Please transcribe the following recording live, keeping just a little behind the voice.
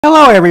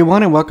Hello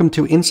everyone and welcome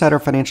to Insider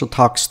Financial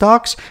Talk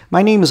Stocks.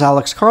 My name is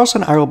Alex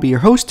Carlson. I will be your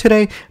host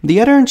today, the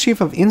editor-in-chief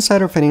of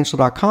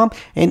InsiderFinancial.com,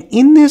 and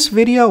in this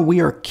video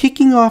we are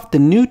kicking off the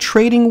new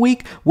trading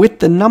week with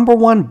the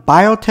 #1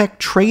 biotech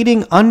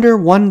trading under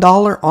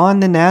 $1 on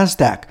the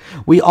Nasdaq.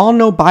 We all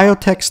know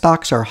biotech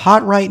stocks are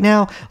hot right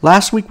now.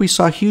 Last week we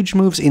saw huge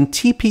moves in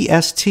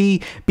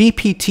TPST,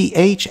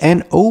 BPTH,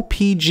 and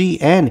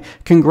OPGN.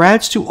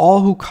 Congrats to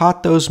all who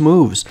caught those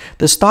moves.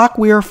 The stock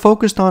we are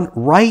focused on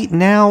right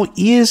now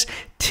is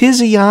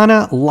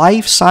Tiziana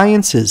Life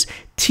Sciences,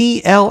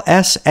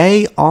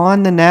 TLSA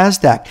on the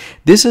Nasdaq.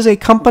 This is a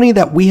company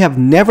that we have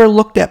never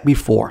looked at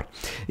before.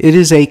 It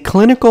is a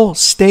clinical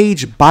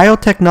stage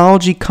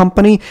biotechnology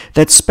company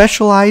that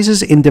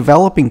specializes in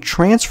developing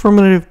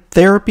transformative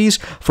therapies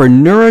for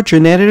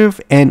neurodegenerative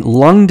and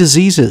lung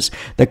diseases.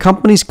 The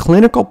company's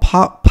clinical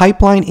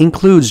pipeline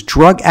includes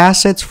drug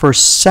assets for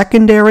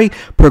secondary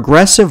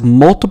progressive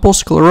multiple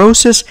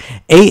sclerosis,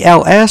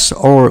 ALS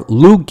or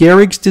Lou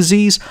Gehrig's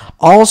disease,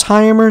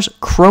 Alzheimer's,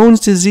 Crohn's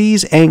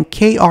disease, and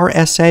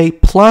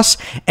KRSA plus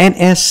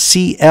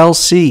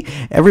NSCLC.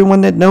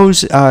 Everyone that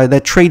knows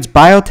that trades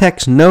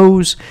biotechs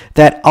knows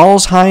that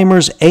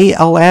Alzheimer's,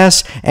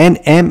 ALS, and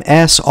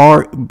MS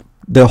are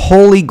the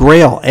holy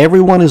grail.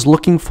 Everyone is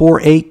looking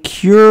for a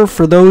cure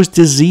for those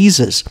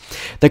diseases.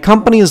 The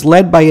company is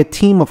led by a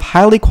team of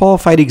highly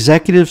qualified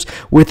executives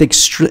with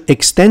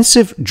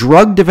extensive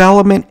drug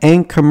development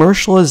and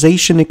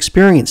commercialization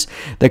experience.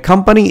 The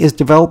company is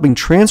developing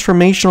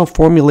transformational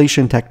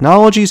formulation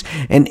technologies,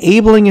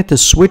 enabling it to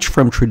switch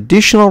from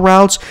traditional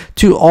routes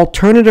to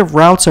alternative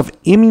routes of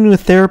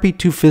immunotherapy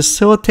to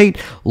facilitate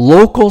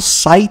local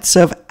sites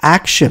of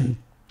action.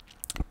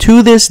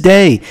 To this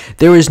day,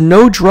 there is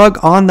no drug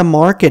on the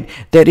market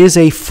that is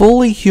a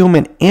fully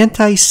human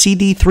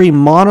anti-CD3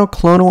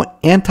 monoclonal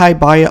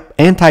antibody,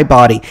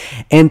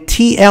 and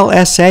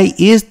TLSA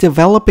is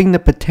developing the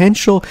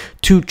potential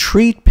to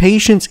treat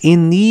patients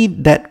in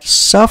need that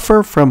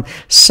suffer from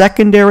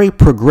secondary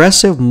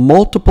progressive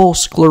multiple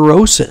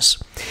sclerosis.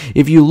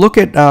 If you look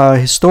at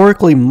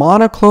historically,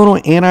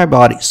 monoclonal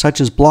antibodies such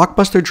as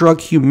blockbuster drug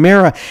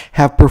Humira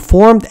have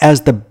performed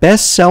as the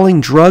best-selling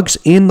drugs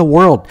in the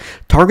world,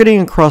 targeting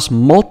across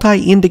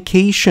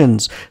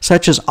multi-indications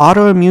such as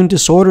autoimmune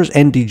disorders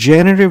and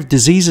degenerative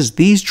diseases.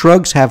 These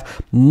drugs have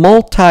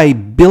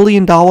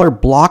multi-billion-dollar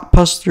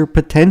blockbuster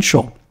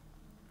potential.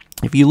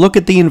 If you look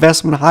at the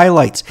investment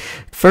highlights,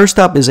 first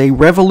up is a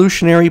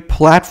revolutionary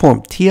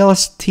platform.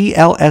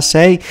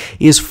 TLSA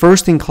is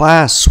first in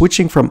class,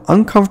 switching from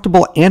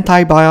uncomfortable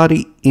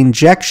antibody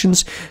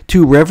injections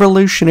to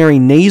revolutionary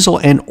nasal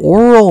and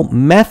oral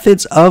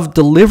methods of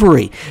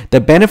delivery.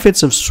 The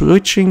benefits of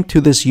switching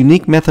to this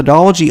unique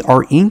methodology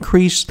are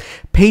increased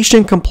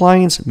patient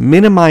compliance,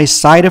 minimized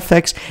side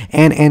effects,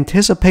 and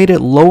anticipated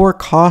lower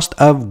cost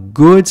of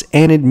goods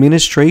and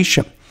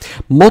administration.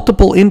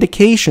 Multiple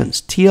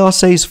indications.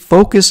 TLSA's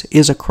focus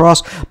is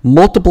across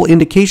multiple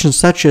indications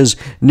such as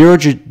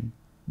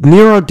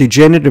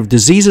neurodegenerative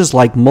diseases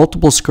like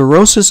multiple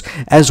sclerosis,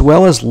 as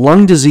well as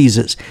lung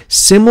diseases.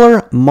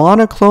 Similar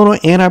monoclonal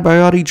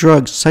antibody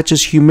drugs such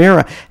as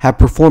Humira have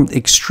performed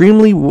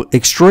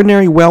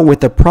extraordinarily well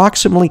with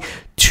approximately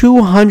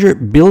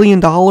 $200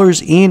 billion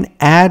in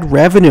ad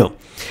revenue.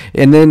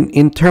 And then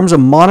in terms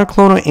of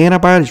monoclonal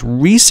antibodies,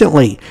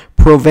 recently,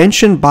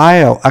 Provention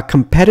Bio, a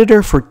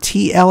competitor for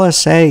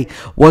TLSA,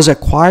 was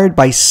acquired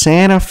by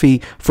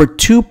Sanofi for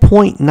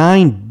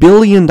 $2.9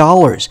 billion.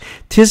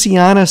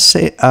 Tiziana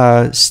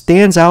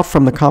stands out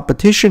from the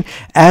competition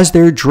as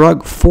their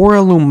drug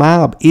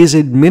forlimumab is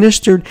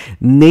administered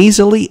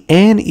nasally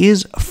and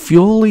is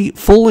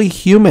fully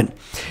human.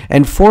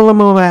 And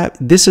forlimumab,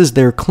 this is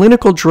their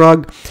clinical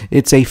drug.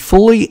 It's a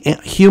fully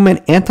human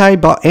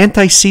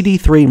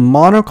anti-CD3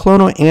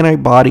 monoclonal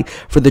antibody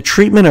for the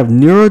treatment of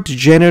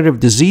neurodegenerative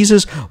diseases,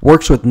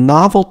 works with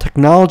novel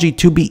technology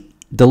to be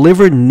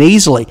delivered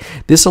nasally.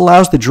 This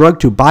allows the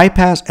drug to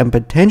bypass and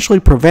potentially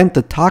prevent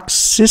the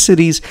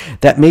toxicities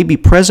that may be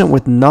present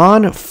with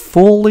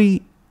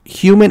non-fully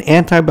human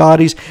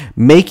antibodies,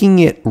 making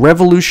it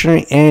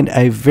revolutionary and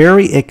a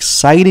very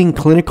exciting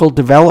clinical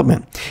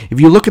development.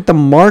 If you look at the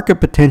market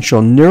potential,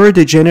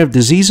 neurodegenerative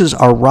diseases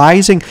are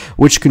rising,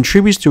 which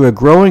contributes to a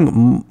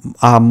growing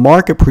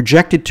market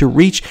projected to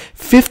reach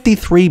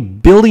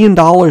 $53 billion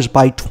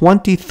by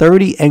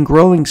 2030 and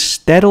growing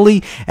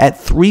steadily at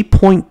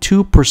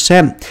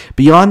 3.2%.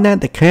 Beyond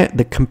that,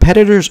 the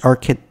competitors are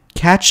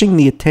catching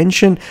the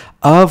attention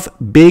of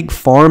big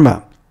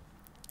pharma.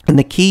 And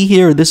the key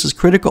here, this is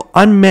critical,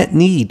 unmet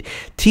need.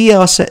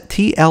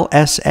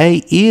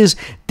 TLSA is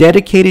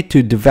dedicated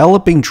to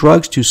developing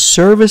drugs to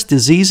service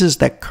diseases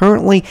that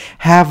currently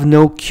have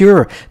no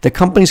cure. The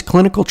company's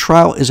clinical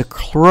trial is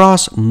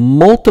across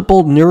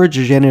multiple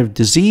neurodegenerative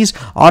disease,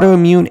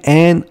 autoimmune,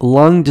 and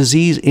lung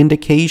disease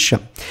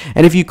indication.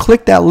 And if you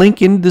click that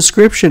link in the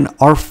description,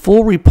 our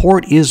full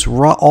report is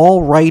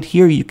all right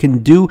here. You can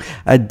do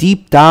a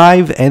deep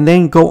dive and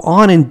then go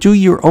on and do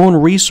your own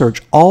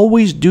research.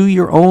 Always do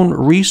your own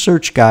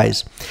research,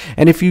 guys.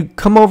 And if you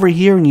come over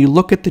here and you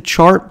look at the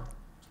chart,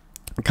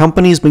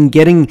 Company's been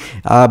getting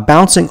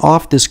bouncing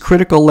off this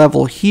critical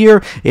level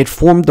here. It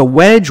formed a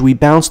wedge. We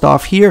bounced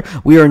off here.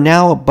 We are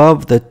now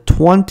above the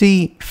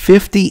 20,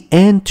 50,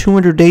 and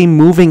 200-day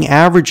moving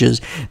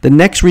averages. The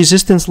next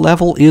resistance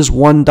level is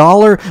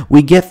 $1.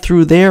 We get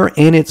through there,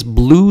 and it's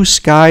blue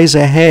skies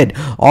ahead.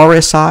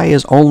 RSI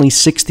is only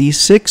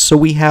 66, so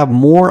we have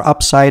more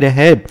upside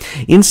ahead.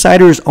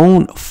 Insiders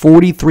own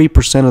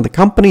 43% of the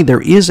company.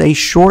 There is a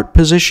short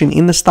position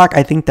in the stock.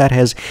 I think that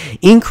has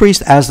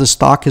increased as the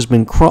stock has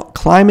been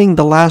climbing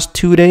the last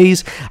 2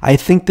 days. I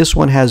think this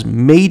one has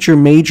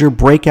major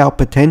breakout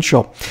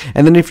potential.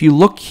 And then if you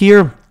look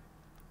here,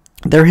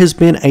 there has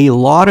been a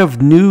lot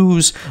of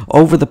news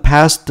over the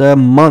past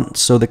month.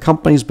 So the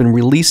company's been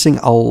releasing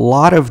a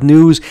lot of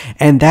news,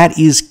 and that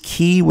is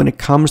key when it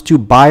comes to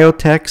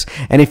biotechs.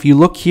 And if you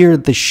look here,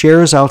 the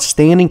shares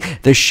outstanding,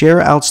 the share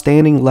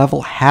outstanding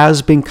level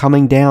has been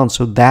coming down.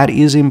 So that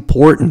is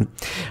important.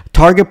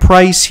 Target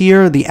price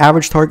here, the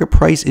average target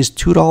price is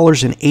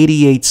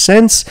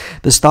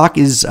 $2.88. The stock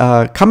is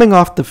coming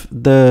off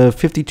the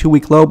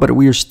 52-week low, but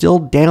we are still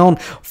down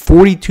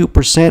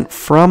 42%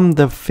 from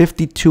the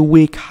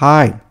 52-week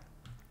high.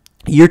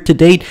 Year to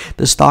date,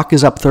 the stock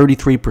is up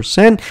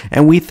 33%,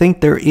 and we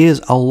think there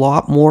is a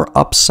lot more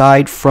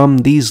upside from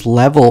these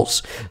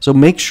levels. So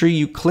make sure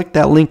you click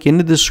that link in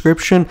the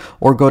description,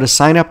 or go to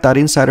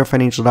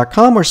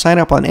signup.insiderfinancial.com, or sign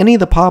up on any of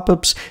the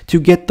pop-ups to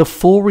get the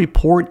full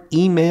report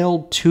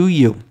emailed to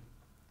you.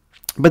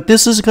 But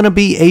this is going to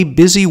be a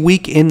busy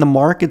week in the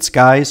markets,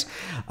 guys.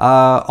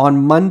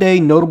 On Monday,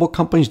 notable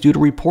companies due to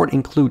report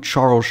include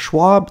Charles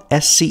Schwab,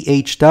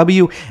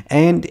 SCHW,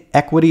 and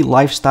Equity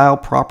Lifestyle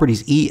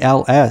Properties,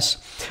 ELS.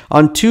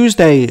 On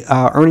Tuesday,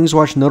 earnings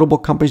watch notable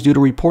companies due to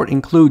report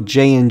include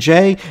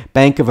J&J,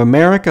 Bank of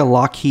America,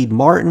 Lockheed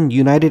Martin,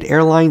 United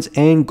Airlines,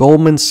 and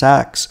Goldman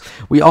Sachs.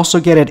 We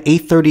also get at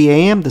 8:30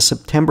 a.m. the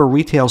September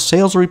retail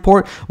sales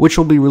report, which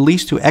will be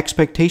released to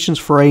expectations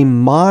for a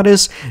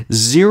modest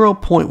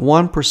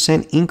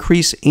 0.1%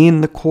 increase in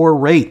the core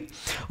rate.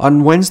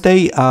 On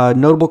Wednesday,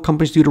 notable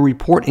companies due to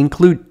report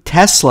include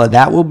Tesla.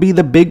 That will be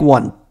the big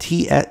one.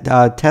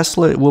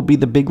 Tesla will be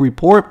the big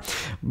report.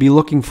 Be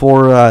looking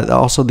for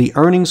also the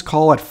earnings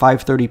call at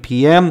 5:30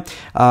 p.m.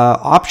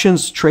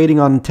 Options trading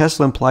on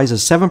Tesla implies a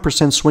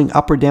 7% swing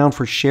up or down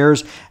for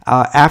shares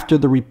after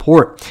the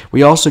report.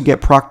 We also get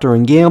Procter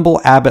 &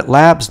 Gamble, Abbott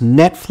Labs,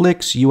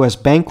 Netflix, US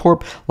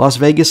Bancorp, Las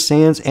Vegas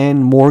Sands,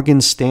 and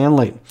Morgan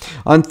Stanley.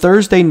 On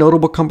Thursday,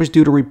 notable companies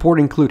due to report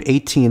include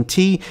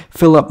AT&T,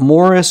 Philip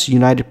Morris,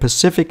 United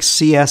Pacific,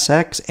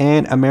 CSX,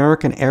 and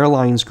American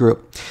Airlines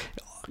Group.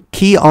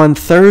 Key on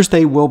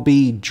Thursday will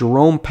be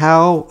Jerome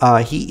Powell.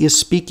 He is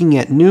speaking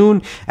at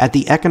noon at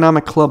the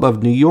Economic Club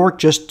of New York,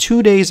 just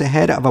 2 days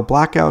ahead of a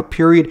blackout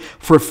period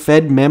for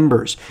Fed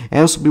members.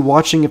 Analysts will be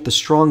watching if the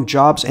strong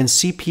jobs and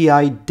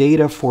CPI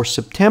data for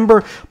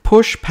September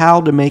push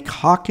Powell to make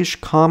hawkish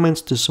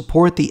comments to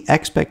support the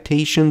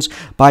expectations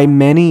by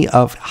many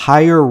of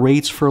higher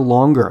rates for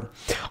longer.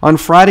 On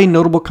Friday,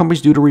 notable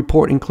companies due to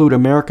report include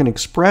American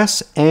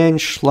Express and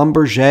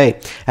Schlumberger.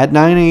 At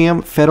 9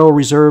 a.m., Federal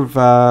Reserve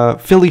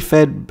Philly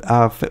Fed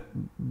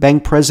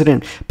Bank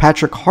President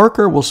Patrick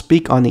Harker will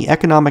speak on the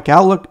economic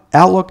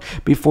outlook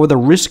before the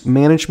Risk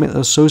Management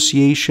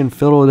Association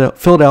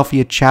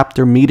Philadelphia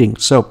chapter meeting.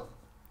 So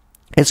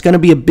it's going to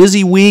be a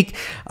busy week.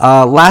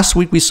 Last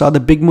week we saw the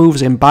big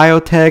moves in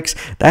biotechs.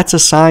 That's a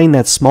sign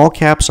that small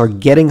caps are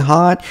getting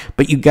hot,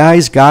 but you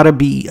guys got to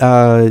be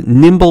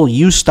nimble.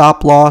 Use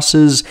stop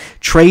losses,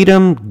 trade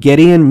them, get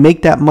in,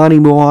 make that money,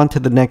 move on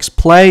to the next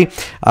play.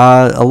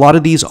 A lot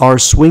of these are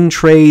swing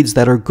trades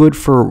that are good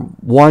for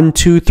 1,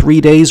 2, 3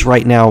 days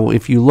right now.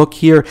 If you look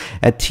here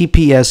at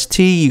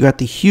TPST, you got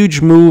the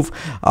huge move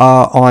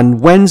on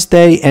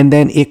Wednesday, and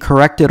then it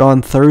corrected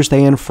on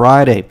Thursday and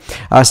Friday.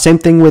 Same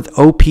thing with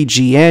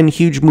OPGN.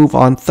 Huge move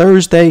on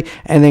Thursday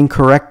and then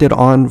corrected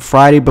on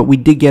Friday, but we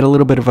did get a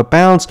little bit of a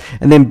bounce.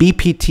 And then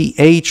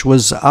BPTH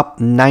was up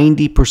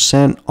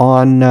 90%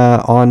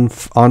 on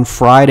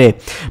Friday.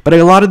 But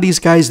a lot of these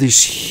guys,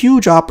 there's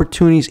huge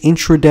opportunities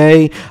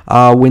intraday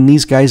when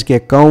these guys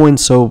get going.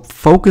 So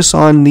focus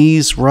on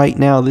these right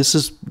now. This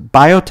is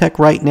biotech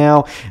right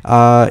now.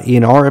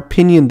 In our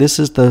opinion, this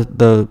is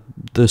the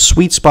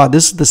sweet spot.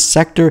 This is the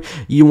sector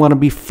you want to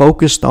be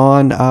focused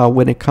on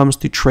when it comes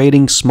to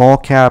trading small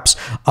caps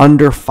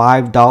under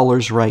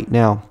 $5 right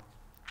now.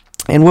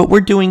 And what we're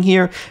doing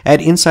here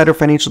at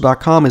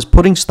InsiderFinancial.com is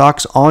putting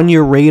stocks on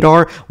your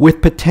radar with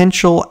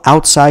potential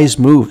outsized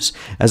moves.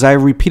 As I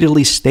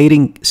repeatedly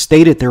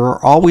stated, there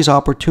are always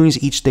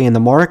opportunities each day in the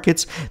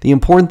markets. The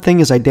important thing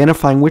is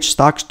identifying which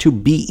stocks to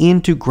be in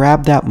to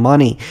grab that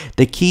money.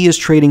 The key is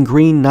trading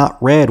green, not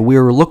red.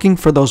 We're looking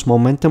for those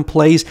momentum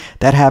plays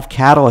that have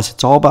catalysts.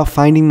 It's all about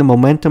finding the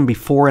momentum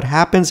before it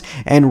happens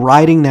and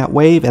riding that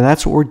wave. And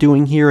that's what we're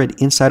doing here at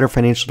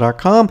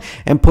InsiderFinancial.com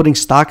and putting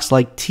stocks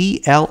like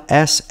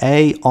TLSA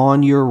stay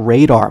on your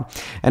radar.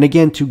 And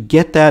again, to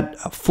get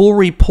that full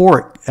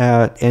report,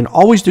 and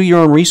always do your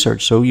own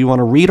research. So you want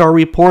to read our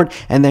report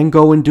and then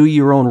go and do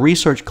your own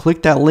research.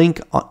 Click that link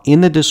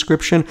in the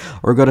description,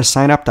 or go to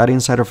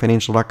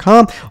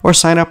signup.insiderfinancial.com, or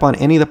sign up on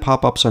any of the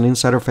pop-ups on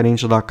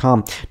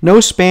insiderfinancial.com. No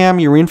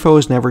spam. Your info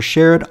is never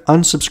shared.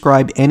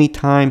 Unsubscribe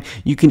anytime.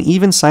 You can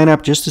even sign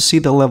up just to see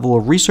the level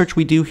of research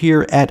we do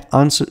here at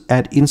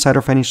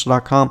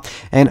insiderfinancial.com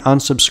and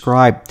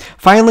unsubscribe.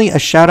 Finally, a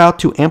shout out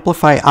to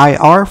Amplify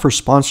IR for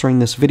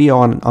sponsoring this video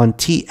on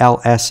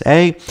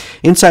TLSA.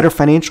 Insider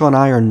Financial and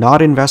I are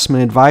not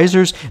investment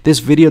advisors. This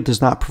video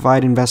does not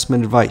provide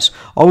investment advice.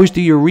 Always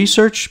do your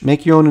research,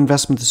 make your own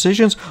investment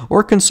decisions,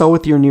 or consult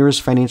with your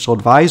nearest financial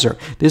advisor.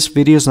 This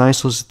video is not a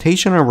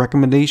solicitation or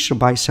recommendation to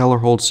buy, sell, or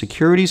hold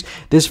securities.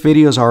 This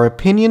video is our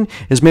opinion,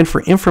 is meant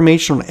for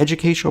informational and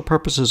educational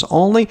purposes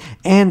only,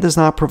 and does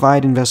not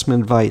provide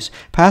investment advice.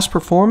 Past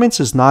performance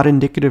is not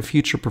indicative of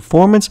future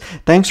performance.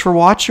 Thanks for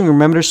watching.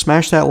 Remember to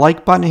smash that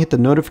like button and hit the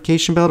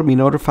notification bell to be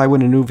notified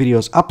when a new video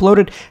is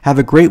uploaded. Have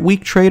a great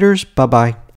week, traders. Bye-bye.